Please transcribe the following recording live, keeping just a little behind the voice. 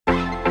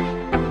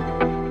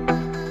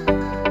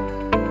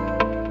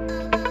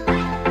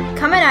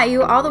at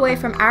you all the way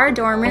from our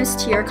dorm rooms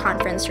to your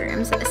conference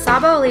rooms.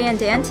 Sabah and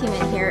Dan team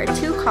in here,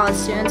 two college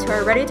students who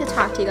are ready to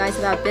talk to you guys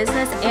about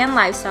business and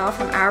lifestyle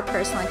from our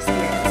personal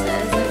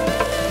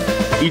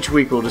experiences. Each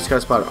week we'll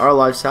discuss about our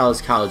lifestyle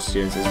as college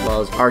students as well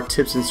as our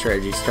tips and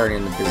strategies starting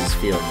in the business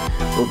field.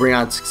 We'll bring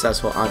on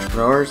successful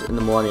entrepreneurs in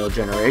the millennial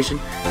generation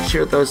to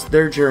share with us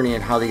their journey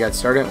and how they got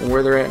started and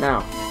where they're at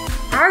now.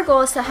 Our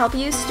goal is to help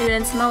you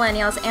students,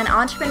 millennials, and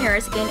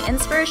entrepreneurs gain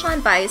inspirational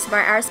advice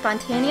by our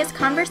spontaneous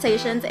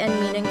conversations and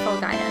meaningful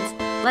guidance.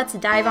 Let's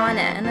dive on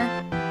in.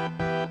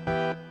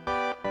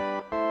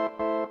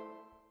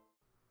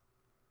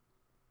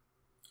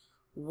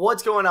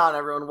 What's going on,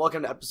 everyone?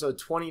 Welcome to episode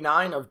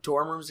 29 of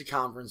Dorm Rooms to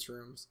Conference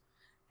Rooms.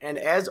 And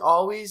as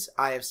always,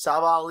 I have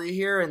Sabah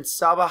here. And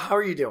Sabah, how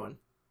are you doing?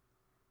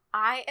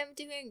 I am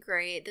doing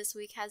great. This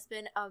week has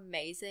been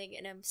amazing,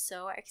 and I'm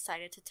so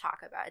excited to talk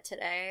about it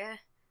today.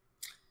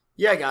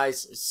 Yeah,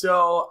 guys.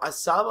 So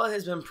Sabah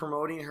has been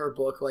promoting her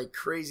book like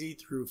crazy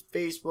through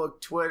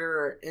Facebook,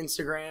 Twitter,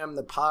 Instagram,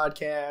 the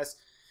podcast,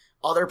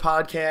 other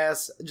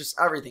podcasts, just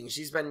everything.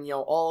 She's been,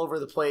 all over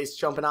the place,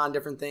 jumping on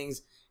different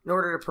things in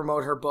order to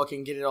promote her book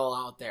and get it all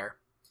out there.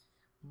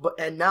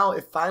 And now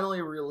it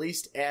finally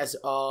released as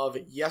of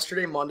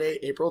yesterday, Monday,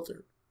 April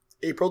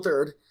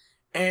 3rd,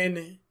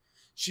 and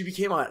she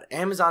became an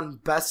Amazon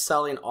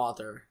best-selling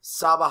author.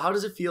 Sabah, how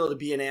does it feel to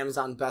be an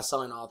Amazon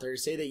best-selling author?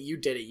 Say that you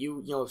did it.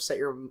 You set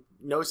your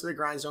nose to the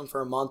grindstone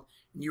for a month,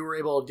 and you were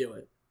able to do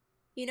it.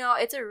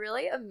 It's a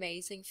really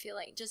amazing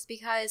feeling just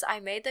because I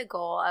made the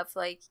goal of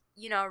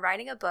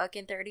writing a book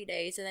in 30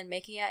 days and then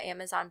making it an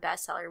Amazon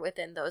bestseller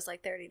within those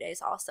 30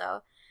 days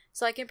also.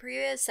 So in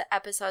previous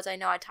episodes, I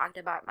know I talked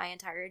about my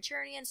entire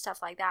journey and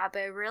stuff like that,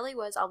 but it really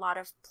was a lot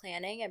of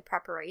planning and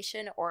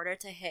preparation in order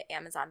to hit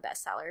Amazon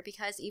bestseller,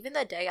 because even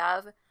the day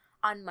of,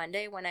 on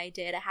Monday when I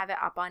did have it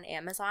up on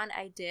Amazon,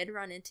 I did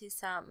run into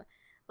some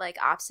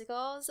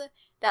obstacles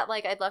that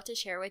I'd love to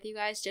share with you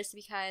guys, just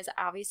because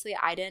obviously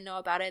I didn't know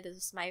about it. This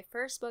is my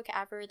first book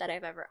ever that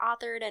I've ever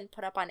authored and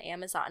put up on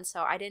Amazon,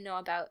 so I didn't know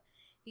about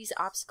these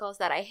obstacles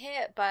that I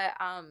hit, but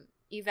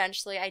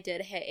eventually I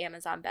did hit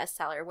Amazon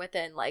bestseller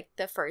within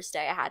the first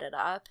day I had it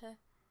up.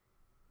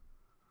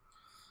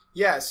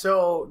 Yeah,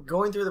 so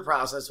going through the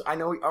process, I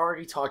know we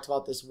already talked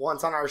about this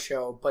once on our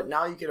show, but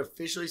now you can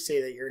officially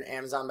say that you're an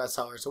Amazon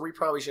bestseller, so we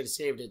probably should have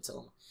saved it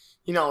till,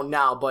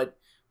 now, but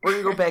we're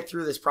going to go back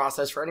through this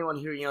process for anyone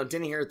who,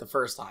 didn't hear it the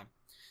first time.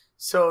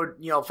 So,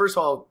 first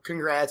of all,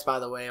 congrats, by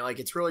the way.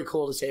 It's really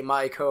cool to say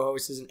my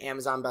co-host is an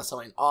Amazon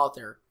bestselling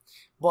author,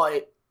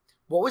 but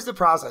what was the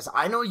process?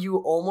 I know you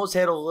almost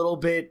had a little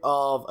bit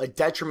of a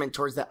detriment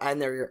towards the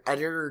end there. Your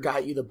editor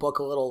got you the book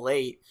a little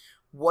late.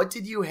 What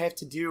did you have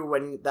to do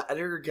when the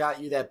editor got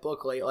you that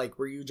book late?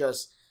 Were you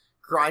just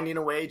grinding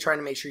away trying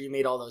to make sure you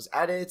made all those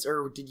edits,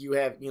 or did you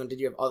have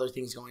other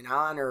things going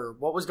on, or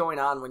what was going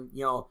on when,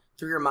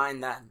 through your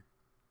mind then?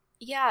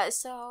 Yeah,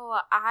 so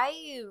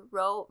I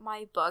wrote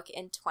my book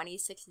in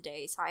 26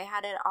 days. So I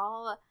had it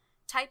all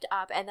typed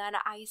up, and then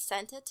I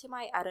sent it to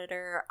my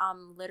editor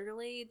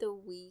literally the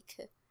week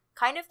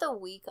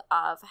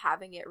of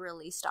having it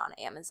released on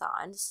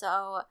Amazon.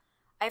 So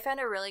I found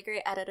a really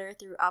great editor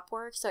through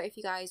Upwork. So if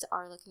you guys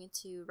are looking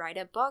to write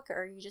a book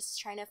or you're just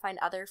trying to find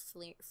other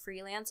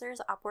freelancers,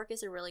 Upwork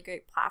is a really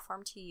great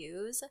platform to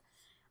use.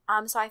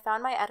 So I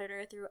found my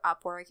editor through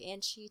Upwork,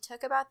 and she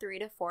took about 3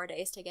 to 4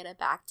 days to get it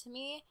back to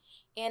me.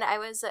 And I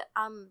was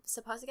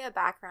supposed to get it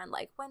back around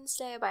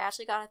Wednesday, but I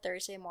actually got it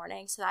Thursday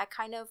morning. So that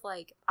kind of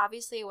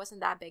obviously it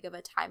wasn't that big of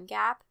a time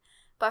gap.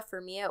 But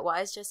for me, it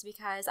was just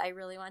because I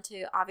really want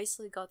to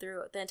obviously go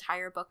through the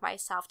entire book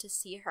myself to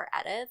see her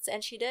edits.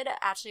 And she did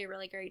actually a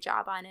really great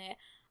job on it.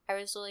 I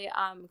was really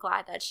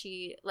glad that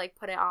she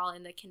put it all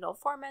in the Kindle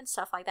format and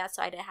stuff like that,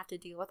 so I didn't have to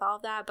deal with all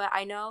of that. But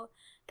I know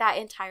that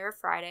entire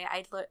Friday,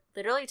 I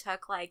literally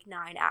took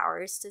 9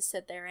 hours to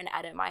sit there and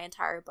edit my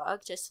entire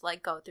book, just to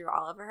go through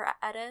all of her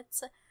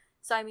edits.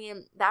 So,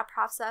 that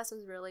process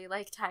was really,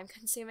 time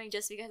consuming,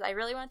 just because I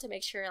really wanted to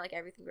make sure,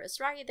 everything was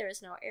right. There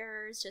was no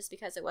errors, just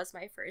because it was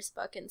my first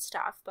book and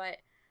stuff. But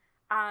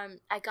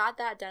I got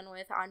that done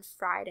with on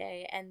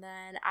Friday, and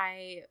then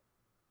I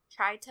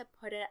tried to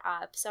put it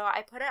up. So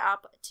I put it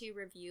up to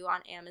review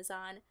on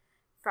Amazon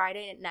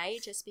Friday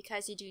night, just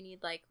because you do need,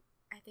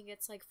 I think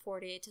it's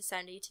 48 to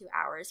 72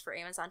 hours for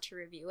Amazon to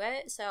review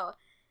it. So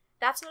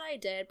that's what I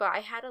did, but I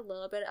had a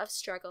little bit of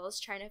struggles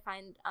trying to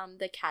find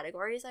the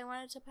categories I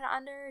wanted to put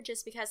under,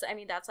 just because,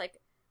 that's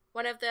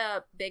one of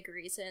the big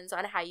reasons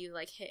on how you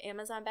hit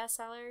Amazon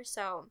bestseller.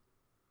 So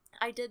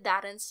I did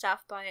that and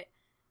stuff, but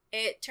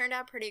it turned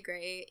out pretty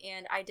great,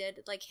 and I did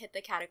hit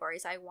the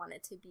categories I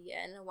wanted to be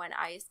in when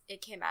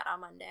it came out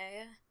on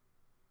Monday.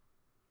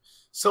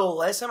 So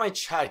last time I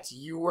checked,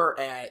 you were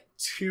at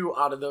 2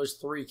 out of those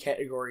 3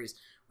 categories.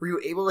 Were you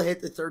able to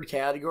hit the 3rd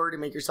category to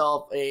make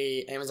yourself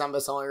a Amazon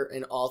bestseller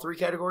in all 3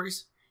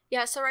 categories?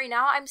 Yeah, so right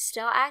now I'm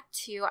still at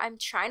 2. I'm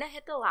trying to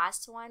hit the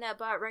last one,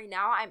 but right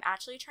now I'm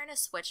actually trying to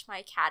switch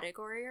my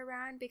category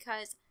around,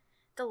 because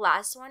the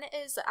last one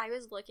is, I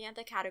was looking at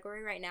the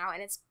category right now,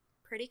 and it's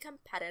pretty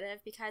competitive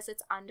because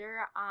it's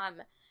under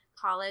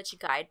college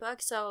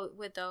guidebook. So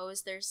with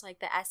those, there's like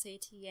the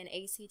SAT and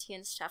ACT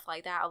and stuff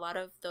like that. A lot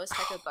of those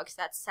type of books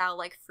that sell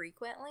like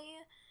frequently.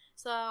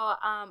 So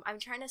I'm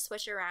trying to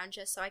switch around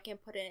just so I can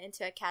put it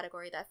into a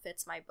category that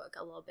fits my book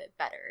a little bit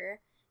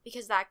better.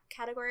 Because that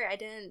category I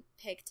didn't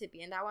pick to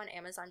be in that one.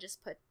 Amazon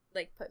just put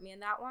me in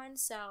that one.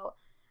 So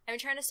I'm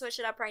trying to switch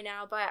it up right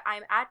now, but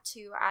I'm at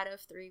 2 out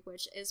of 3,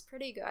 which is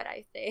pretty good,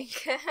 I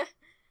think.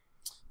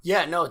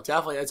 Yeah, no,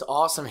 definitely. That's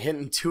awesome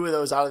hitting 2 of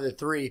those out of the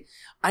 3.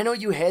 I know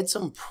you had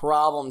some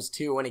problems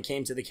too when it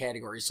came to the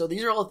categories. So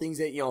these are all things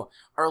that,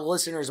 our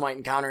listeners might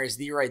encounter as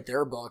they write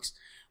their books.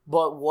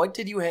 But what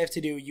did you have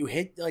to do? You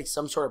hit like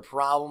some sort of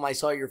problem. I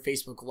saw your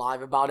Facebook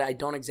Live about it. I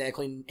don't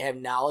exactly have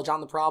knowledge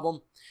on the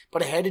problem,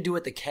 but it had to do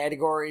with the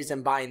categories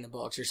and buying the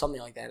books or something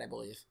like that, I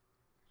believe.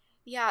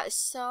 Yeah,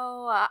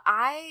 so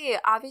I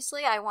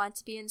want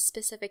to be in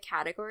specific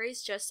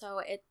categories just so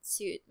it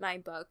suit my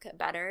book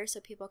better, so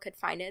people could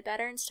find it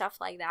better and stuff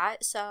like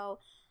that. So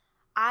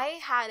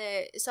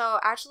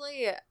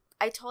actually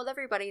I told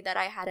everybody that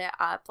I had it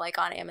up like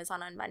on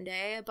Amazon on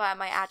Monday, but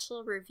my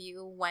actual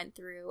review went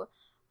through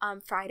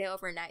Friday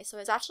overnight, so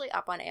it's actually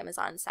up on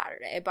Amazon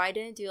Saturday, but I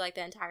didn't do like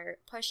the entire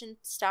push and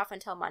stuff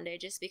until Monday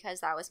just because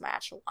that was my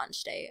actual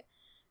launch date.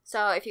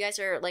 So if you guys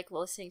are like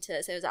listening to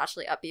this, it was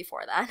actually up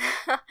before then.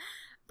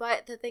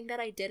 But the thing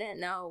that I didn't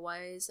know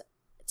was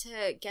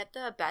to get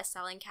the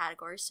best-selling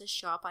categories to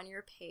show up on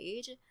your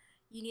page,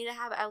 you need to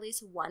have at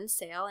least one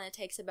sale, and it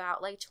takes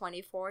about like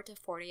 24 to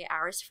 48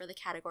 hours for the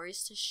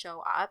categories to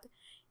show up.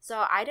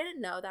 So I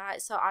didn't know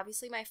that. So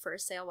obviously my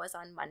first sale was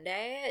on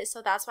Monday,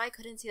 so that's why I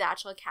couldn't see the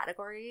actual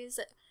categories.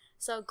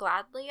 So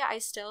gladly, I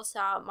still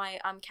saw my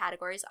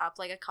categories up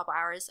like a couple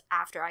hours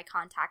after I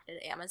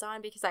contacted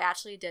Amazon, because I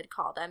actually did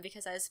call them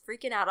because I was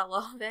freaking out a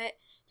little bit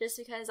just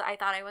because I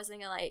thought I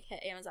wasn't gonna like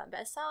hit Amazon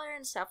bestseller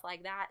and stuff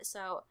like that.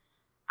 So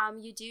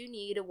you do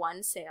need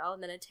one sale,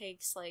 and then it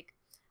takes like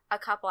a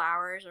couple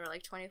hours or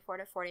like 24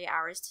 to 40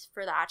 hours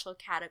for the actual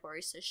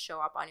categories to show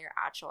up on your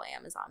actual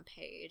Amazon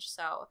page.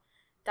 So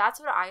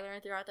that's what I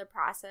learned throughout the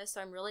process.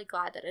 So I'm really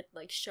glad that it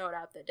like showed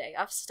up the day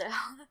of still.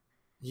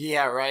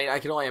 Yeah, right. I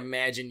can only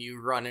imagine you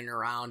running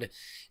around.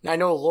 And I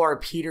know Laura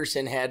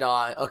Peterson had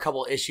a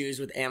couple issues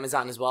with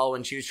Amazon as well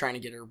when she was trying to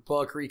get her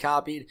book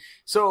recopied.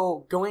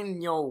 So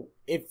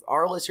if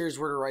our listeners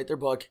were to write their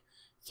book,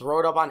 throw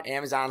it up on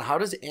Amazon, how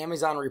does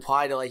Amazon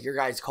reply to like your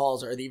guys'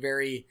 calls? Are they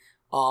very,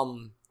 are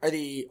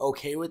they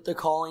okay with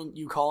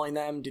you calling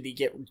them? Do they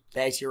get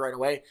back to you right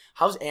away?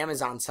 How's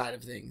Amazon's side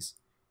of things?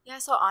 Yeah,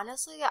 so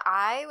honestly,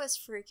 I was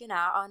freaking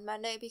out on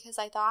Monday because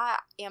I thought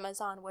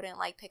Amazon wouldn't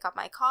like pick up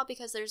my call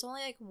because there's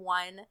only like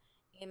one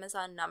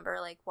Amazon number,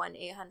 like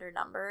 1-800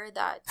 number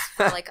that's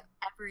for like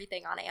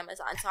everything on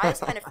Amazon. So I was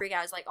kind of freaked out.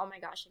 I was like, oh my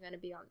gosh, I'm going to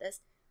be on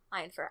this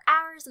line for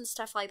hours and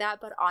stuff like that.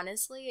 But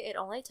honestly, it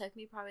only took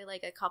me probably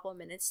like a couple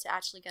minutes to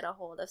actually get a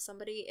hold of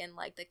somebody in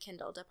like the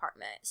Kindle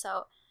department.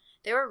 So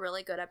they were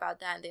really good about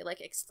that. And they like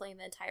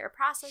explained the entire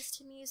process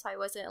to me, so I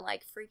wasn't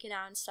like freaking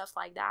out and stuff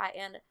like that.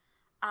 And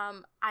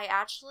I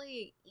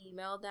actually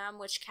emailed them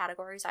which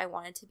categories I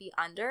wanted to be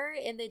under,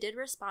 and they did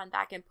respond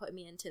back and put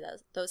me into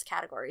those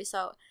categories.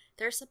 So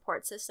their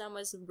support system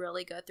was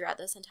really good throughout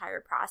this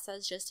entire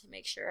process, just to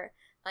make sure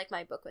like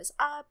my book was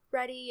up,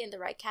 ready, in the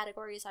right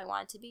categories I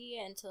wanted to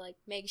be, and to like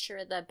make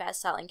sure the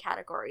best-selling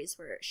categories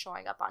were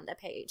showing up on the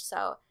page.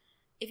 So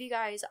if you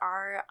guys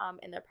are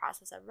in the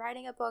process of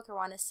writing a book or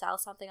want to sell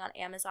something on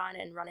Amazon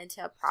and run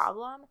into a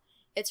problem,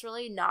 it's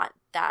really not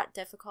that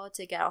difficult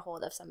to get a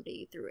hold of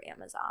somebody through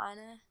Amazon.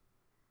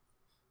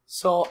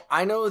 So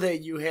I know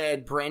that you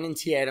had Brandon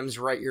T. Adams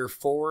write your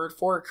foreword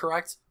for it,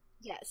 correct?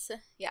 Yes.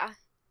 Yeah.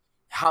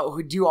 How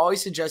do you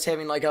always suggest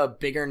having like a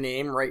bigger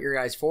name write your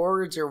guys'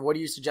 forewords, or what do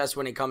you suggest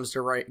when it comes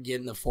to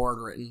getting the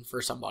foreword written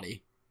for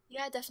somebody?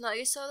 Yeah,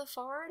 definitely. So the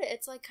foreword,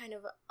 it's like kind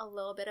of a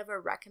little bit of a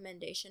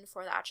recommendation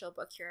for the actual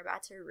book you're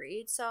about to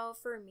read. So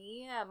for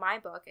me, my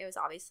book, it was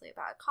obviously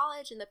about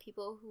college and the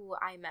people who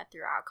I met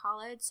throughout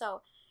college.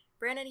 So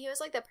Brandon, he was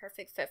like the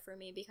perfect fit for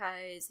me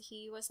because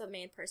he was the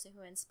main person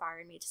who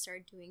inspired me to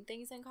start doing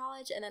things in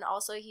college. And then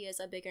also he is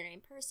a bigger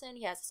name person.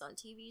 He has his own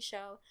TV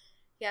show.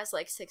 He has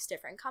like 6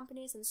 different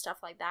companies and stuff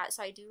like that.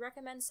 So I do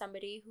recommend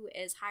somebody who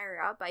is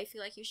higher up, but I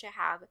feel like you should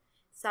have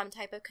some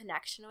type of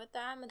connection with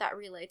them that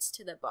relates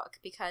to the book,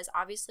 because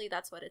obviously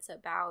that's what it's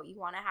about. You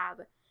want to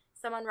have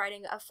someone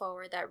writing a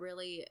foreword that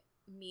really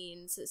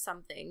means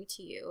something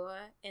to you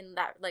in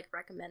that, like,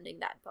 recommending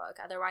that book.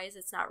 Otherwise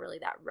it's not really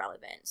that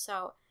relevant.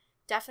 So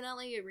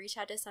definitely reach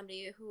out to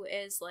somebody who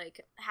is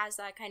like has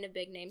that kind of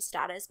big name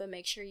status, but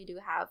make sure you do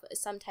have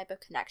some type of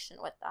connection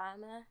with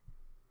them.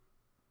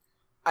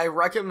 I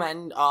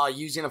recommend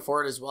using a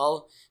foreword as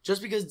well,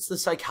 just because it's the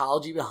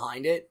psychology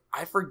behind it.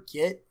 I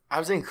forget, I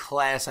was in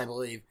class, I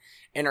believe,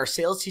 and our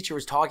sales teacher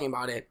was talking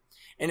about it.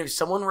 And if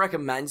someone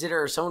recommends it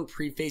or someone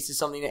prefaces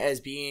something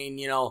as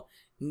being,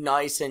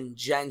 nice and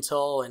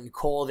gentle and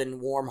cold and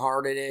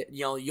warm-hearted,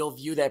 you'll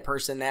view that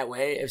person that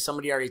way if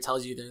somebody already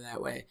tells you they're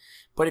that way.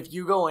 But if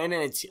you go in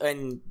and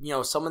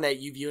someone that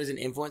you view as an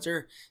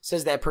influencer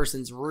says that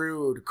person's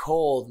rude,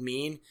 cold,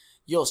 mean,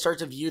 you'll start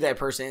to view that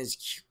person as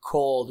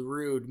cold,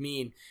 rude,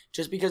 mean,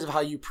 just because of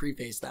how you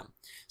preface them.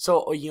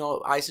 So,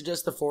 I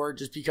suggest the foreword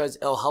just because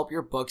it'll help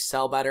your book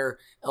sell better.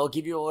 It'll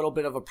give you a little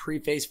bit of a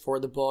preface for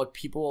the book.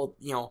 People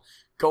will,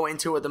 go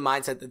into it with the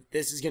mindset that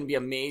this is going to be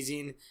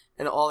amazing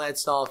and all that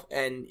stuff.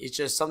 And it's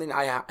just something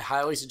I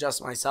highly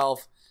suggest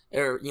myself,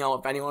 or,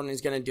 if anyone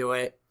is going to do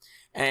it.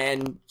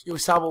 And,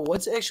 Sabah,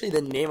 what's actually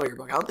the name of your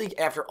book? I don't think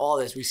after all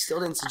this, we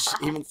still didn't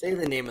even say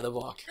the name of the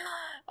book.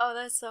 Oh,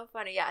 that's so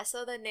funny. Yeah,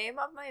 so the name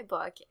of my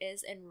book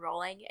is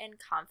Enrolling in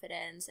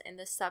Confidence, and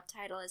the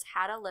subtitle is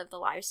How to Live the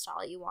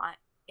Lifestyle You Want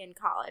in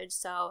College.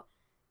 So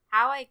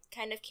how I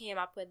kind of came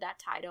up with that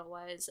title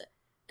was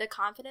the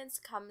confidence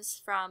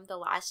comes from the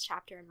last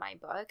chapter in my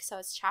book. So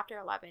it's chapter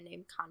 11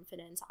 named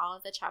Confidence. All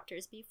of the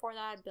chapters before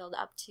that build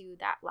up to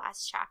that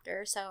last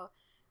chapter. So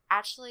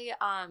actually,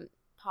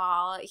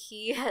 Paul,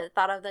 he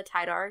thought of the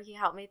title, or he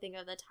helped me think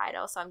of the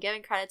title. So I'm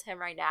giving credit to him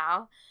right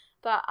now.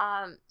 But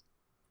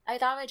I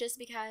thought of it just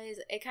because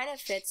it kind of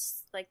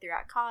fits like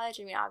throughout college.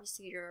 I mean,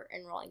 obviously you're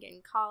enrolling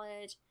in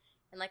college,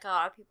 and like a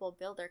lot of people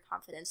build their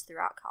confidence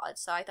throughout college.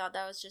 So I thought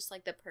that was just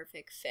like the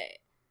perfect fit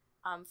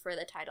for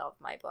the title of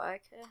my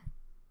book.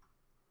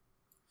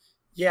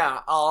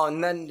 Yeah,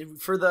 and then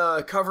for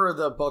the cover of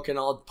the book and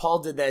all, Paul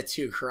did that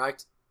too,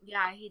 correct?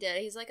 Yeah, he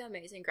did. He's like an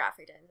amazing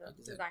graphic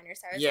designer.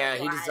 So yeah,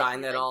 he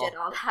designed that all. Did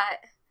all that.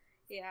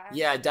 Yeah.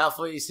 Yeah,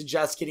 definitely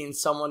suggest getting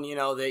someone,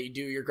 that you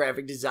do your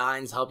graphic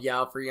designs, help you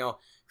out for,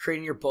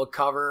 creating your book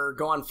cover.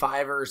 Go on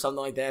Fiverr or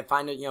something like that.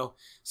 Find it,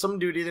 someone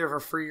do it either for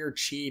free or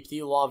cheap. Do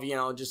you love,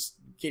 just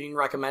getting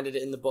recommended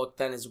in the book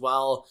then as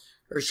well,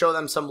 or show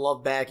them some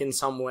love back in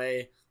some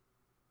way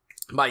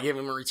by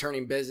giving them a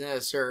returning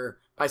business or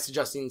by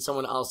suggesting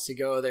someone else to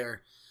go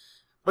there.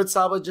 But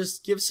Sabah,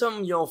 just give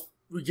some,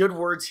 good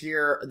words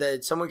here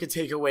that someone could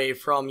take away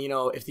from,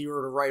 if they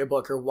were to write a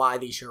book or why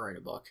they should write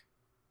a book.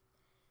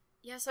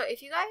 Yeah, so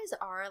if you guys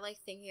are like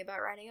thinking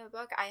about writing a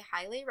book, I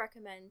highly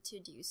recommend to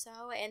do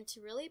so and to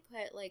really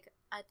put like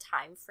a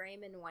time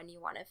frame in when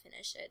you want to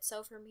finish it.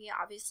 So for me,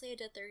 obviously I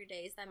did 30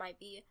 days. That might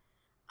be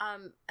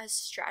a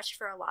stretch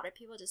for a lot of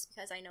people just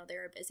because I know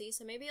they're busy.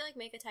 So maybe like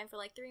make a time for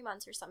like 3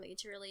 months or something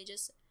to really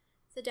just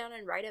sit down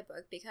and write a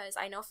book, because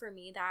I know for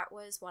me that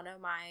was one of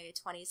my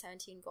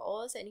 2017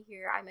 goals, and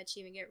here I'm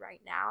achieving it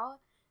right now.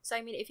 So,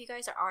 I mean, if you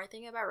guys are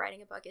thinking about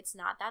writing a book, it's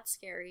not that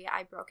scary.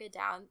 I broke it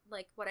down,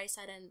 like what I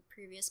said in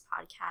previous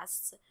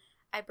podcasts.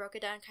 I broke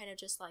it down kind of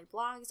just like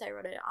blogs. I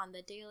wrote it on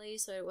the daily,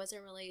 so it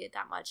wasn't really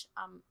that much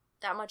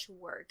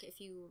work if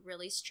you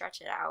really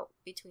stretch it out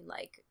between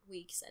like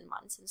weeks and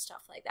months and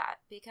stuff like that,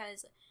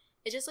 because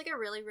it's just like a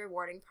really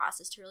rewarding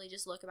process to really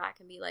just look back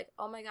and be like,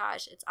 oh my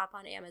gosh, it's up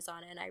on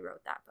Amazon and I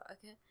wrote that book.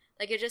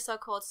 Like, it's just so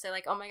cool to say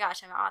like, oh my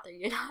gosh, I'm an author,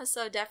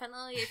 So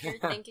definitely if you're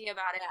thinking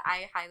about it,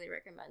 I highly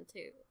recommend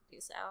to do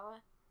so.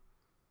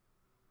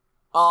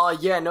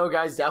 Yeah, no,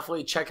 guys,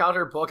 definitely check out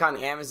her book on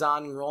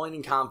Amazon, Enrolling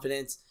in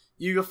Confidence.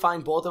 You can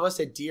find both of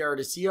us at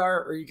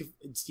dr2cr, or you can,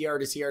 it's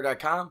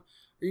dr2cr.com,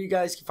 or you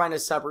guys can find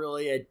us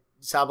separately at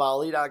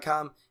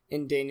sabahali.com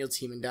and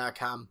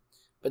danieltieman.com.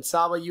 But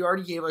Sabah, you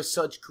already gave us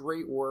such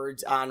great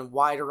words on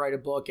why to write a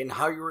book and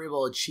how you were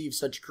able to achieve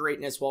such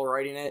greatness while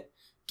writing it.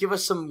 Give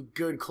us some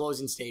good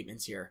closing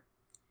statements here.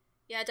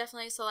 Yeah,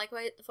 definitely. So like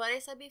what I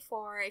said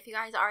before, if you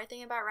guys are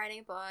thinking about writing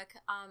a book,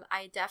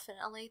 I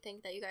definitely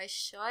think that you guys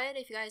should.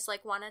 If you guys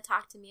like want to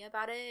talk to me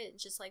about it,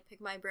 just like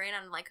pick my brain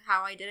on like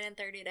how I did it in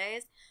 30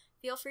 days,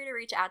 feel free to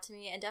reach out to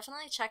me, and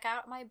definitely check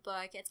out my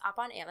book. It's up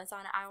on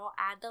Amazon. I will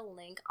add the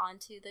link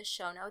onto the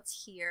show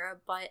notes here,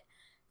 but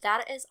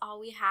that is all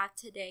we have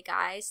today,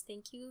 guys.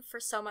 Thank you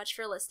for so much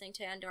for listening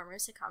to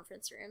Dormers to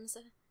Conference Rooms.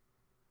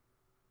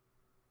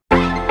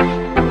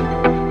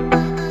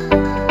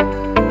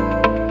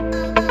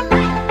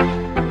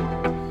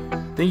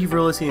 Thank you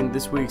for listening to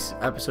this week's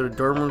episode of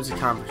Dorm Rooms and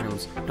Conference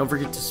Rooms. Don't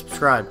forget to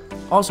subscribe.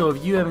 Also,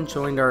 if you haven't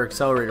joined our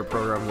accelerator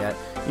program yet,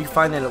 you can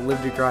find that at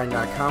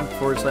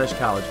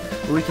livetogrind.com/college,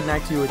 where we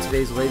connect you with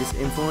today's latest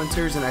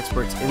influencers and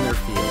experts in their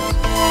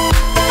fields.